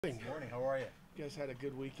Good morning. How are you? You guys had a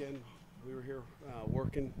good weekend. We were here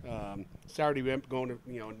working. Saturday we went going to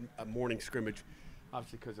a morning scrimmage,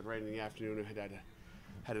 obviously because of the rain in the afternoon. We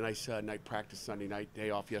had a nice night practice Sunday night, day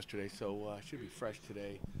off yesterday, so should be fresh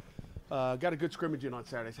today. Got a good scrimmage in on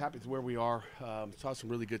Saturdays. Happy with where we are. Saw some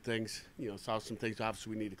really good things. Saw some things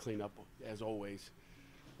obviously we need to clean up as always.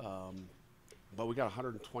 But we got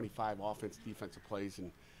 125 offense, defensive plays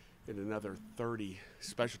and another 30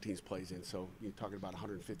 special teams plays in. So you're talking about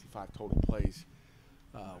 155 total plays,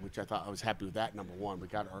 which I was happy with that, number one. We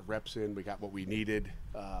got our reps in. We got what we needed.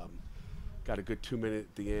 Got a good 2 minute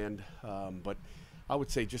at the end. But I would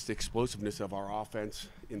say just the explosiveness of our offense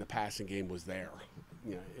in the passing game was there,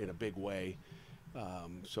 in a big way.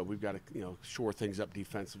 So we've got to, shore things up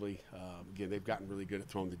defensively. Again, they've gotten really good at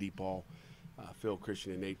throwing the deep ball. Phil,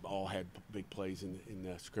 Christian, and Nate all had big plays in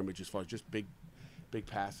the scrimmage as far as just big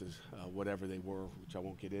passes, whatever they were, which I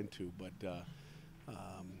won't get into. But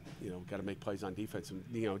got to make plays on defense,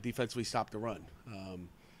 and defensively stop the run.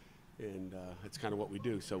 And that's kind of what we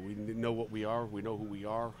do. So we know what we are, we know who we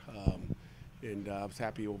are, and I was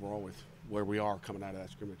happy overall with where we are coming out of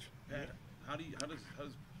that scrimmage. Pat, how do you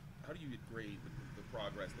grade the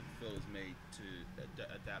progress that Phil has made to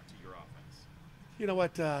adapt to your offense? You know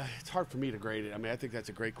what? It's hard for me to grade it. I mean, I think that's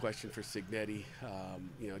a great question for Cignetti.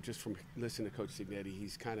 Just from listening to Coach Cignetti,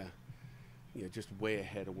 he's kind of, just way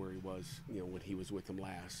ahead of where he was, when he was with them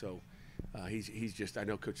last. So he's just. I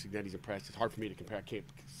know Coach Cignetti's impressed. It's hard for me to compare. I can't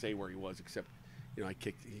say where he was, except,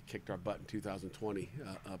 he kicked our butt in 2020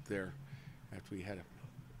 up there after we had a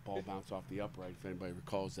ball bounce off the upright. If anybody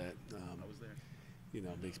recalls that. I was there.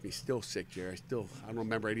 Makes me still sick, Jerry. I don't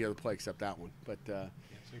remember any other play except that one. But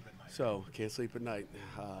can't sleep at night.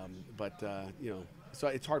 So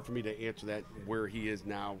it's hard for me to answer that where he is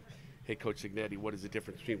now. Hey, Coach Cignetti, what is the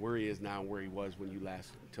difference between where he is now and where he was when you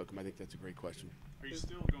last took him? I think that's a great question. Are you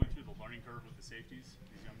still going through the learning curve with the safeties,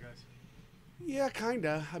 these young guys? Yeah, kind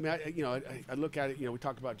of. I mean, I look at it. We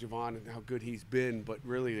talk about Javon and how good he's been, but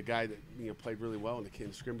really the guy that played really well in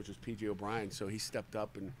the scrimmage was P.J. O'Brien. So he stepped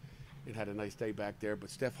up and had a nice day back there. But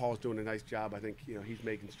Steph Hall's doing a nice job. I think he's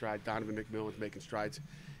making strides. Donovan McMillan's making strides,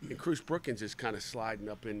 and Cruz Brookins is kind of sliding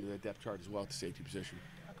up into the depth chart as well at the safety position.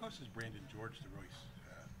 How close is Brandon George to Royce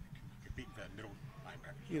competing for that middle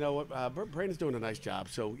linebacker? You know what? Brandon's doing a nice job.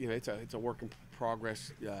 So it's a work in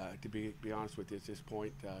progress. To be honest with you, at this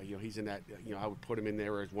point, he's in that. I would put him in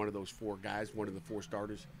there as one of those four guys, one of the four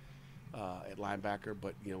starters at linebacker.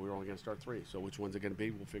 But we're only going to start three. So which ones are going to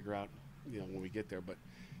be, we'll figure out when we get there. But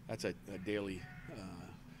that's a daily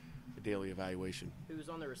evaluation. Who was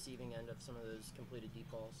on the receiving end of some of those completed deep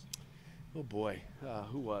balls? Oh boy,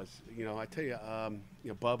 who was? I tell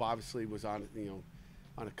you, Bub obviously was on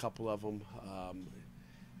on a couple of them.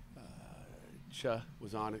 Cha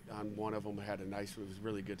was on one of them. Had a nice. It was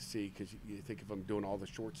really good to see because you think of him doing all the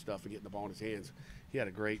short stuff and getting the ball in his hands. He had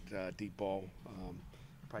a great deep ball.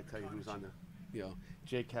 Probably tell you who was on the.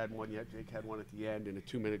 Jake had one yet. Jake had one at the end in a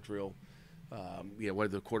 2-minute drill.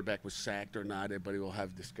 Whether the quarterback was sacked or not, everybody will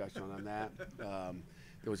have discussion on that.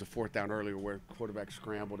 There was a fourth down earlier where quarterback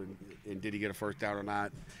scrambled, and did he get a first down or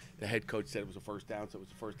not? The head coach said it was a first down, so it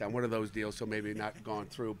was a first down. One of those deals, so maybe not gone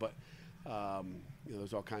through, but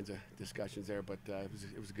there's all kinds of discussions there. But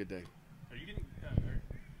it was a good day. Are you getting?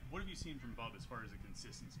 What have you seen from Bob as far as the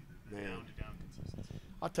consistency, the down-to-down consistency?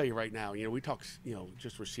 I'll tell you right now. We talk,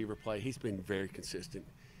 just receiver play. He's been very consistent.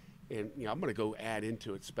 And, I'm going to go add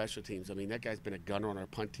into it special teams. I mean, that guy's been a gunner on our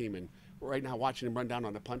punt team. And right now, watching him run down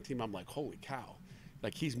on the punt team, I'm like, holy cow.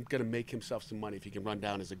 Like, he's going to make himself some money if he can run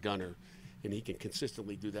down as a gunner. And he can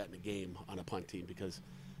consistently do that in a game on a punt team because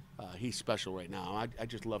he's special right now. I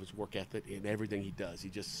just love his work ethic and everything he does.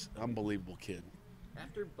 He's just unbelievable kid.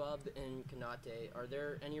 After Bub and Kanate, are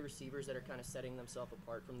there any receivers that are kind of setting themselves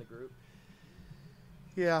apart from the group?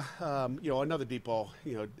 Yeah, another deep ball.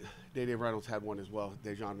 Day Reynolds had one as well.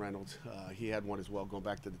 Dejon Reynolds, he had one as well. Going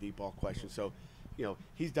back to the deep ball question, so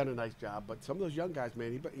he's done a nice job. But some of those young guys,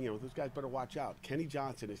 man, those guys better watch out. Kenny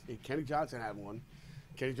Johnson had one.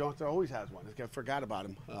 Kenny Johnson always has one. I forgot about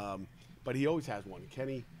him, but he always has one.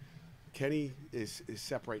 Kenny is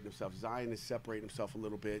separating himself. Zion is separating himself a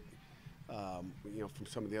little bit, from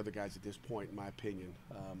some of the other guys at this point, in my opinion.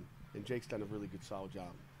 And Jake's done a really good, solid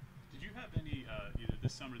job. Did you have any, either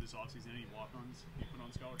this summer or this offseason, any walk-ons you put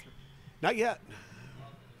on scholarship? Not yet.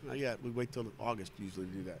 We wait till August usually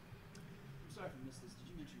to do that. I'm sorry if I missed this. Did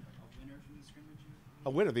you mention a winner from the scrimmage? A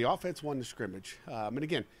winner. The offense won the scrimmage. And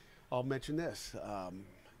again, I'll mention this.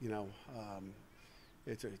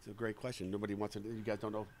 It's a great question. Nobody wants to. You guys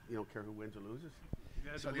don't know. You don't care who wins or loses.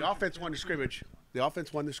 So the offense won the scrimmage. The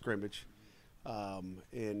offense won the scrimmage.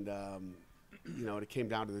 you know, and it came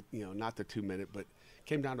down to the, you know, not the 2-minute, but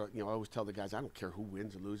came down to, you know, I always tell the guys, I don't care who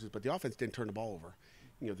wins or loses, but the offense didn't turn the ball over.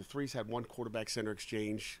 You know, the threes had one quarterback center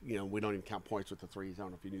exchange. You know, we don't even count points with the threes. I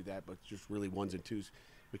don't know if you knew that, but just really ones and twos.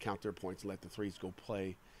 We count their points and let the threes go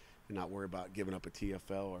play and not worry about giving up a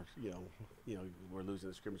TFL or, you know, we're losing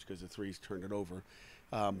the scrimmage because the threes turned it over.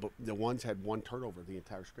 But the ones had one turnover the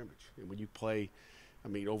entire scrimmage. And when you play, I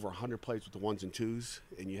mean, over 100 plays with the ones and twos,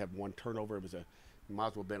 and you have one turnover, it might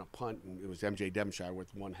as well have been a punt, and it was MJ Devonshire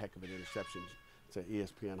with one heck of an interception. It's an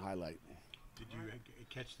ESPN highlight. Did you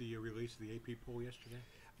catch the release of the AP poll yesterday?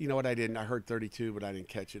 You know what, I didn't. I heard 32, but I didn't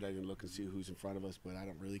catch it. I didn't look and see who's in front of us, but I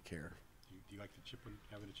don't really care. Do you like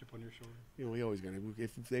having a chip on your shoulder? You know, we always got to.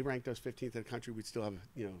 If they ranked us 15th in the country, we'd still have,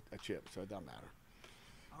 you know, a chip, so it doesn't matter.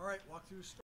 All right, walk through the story.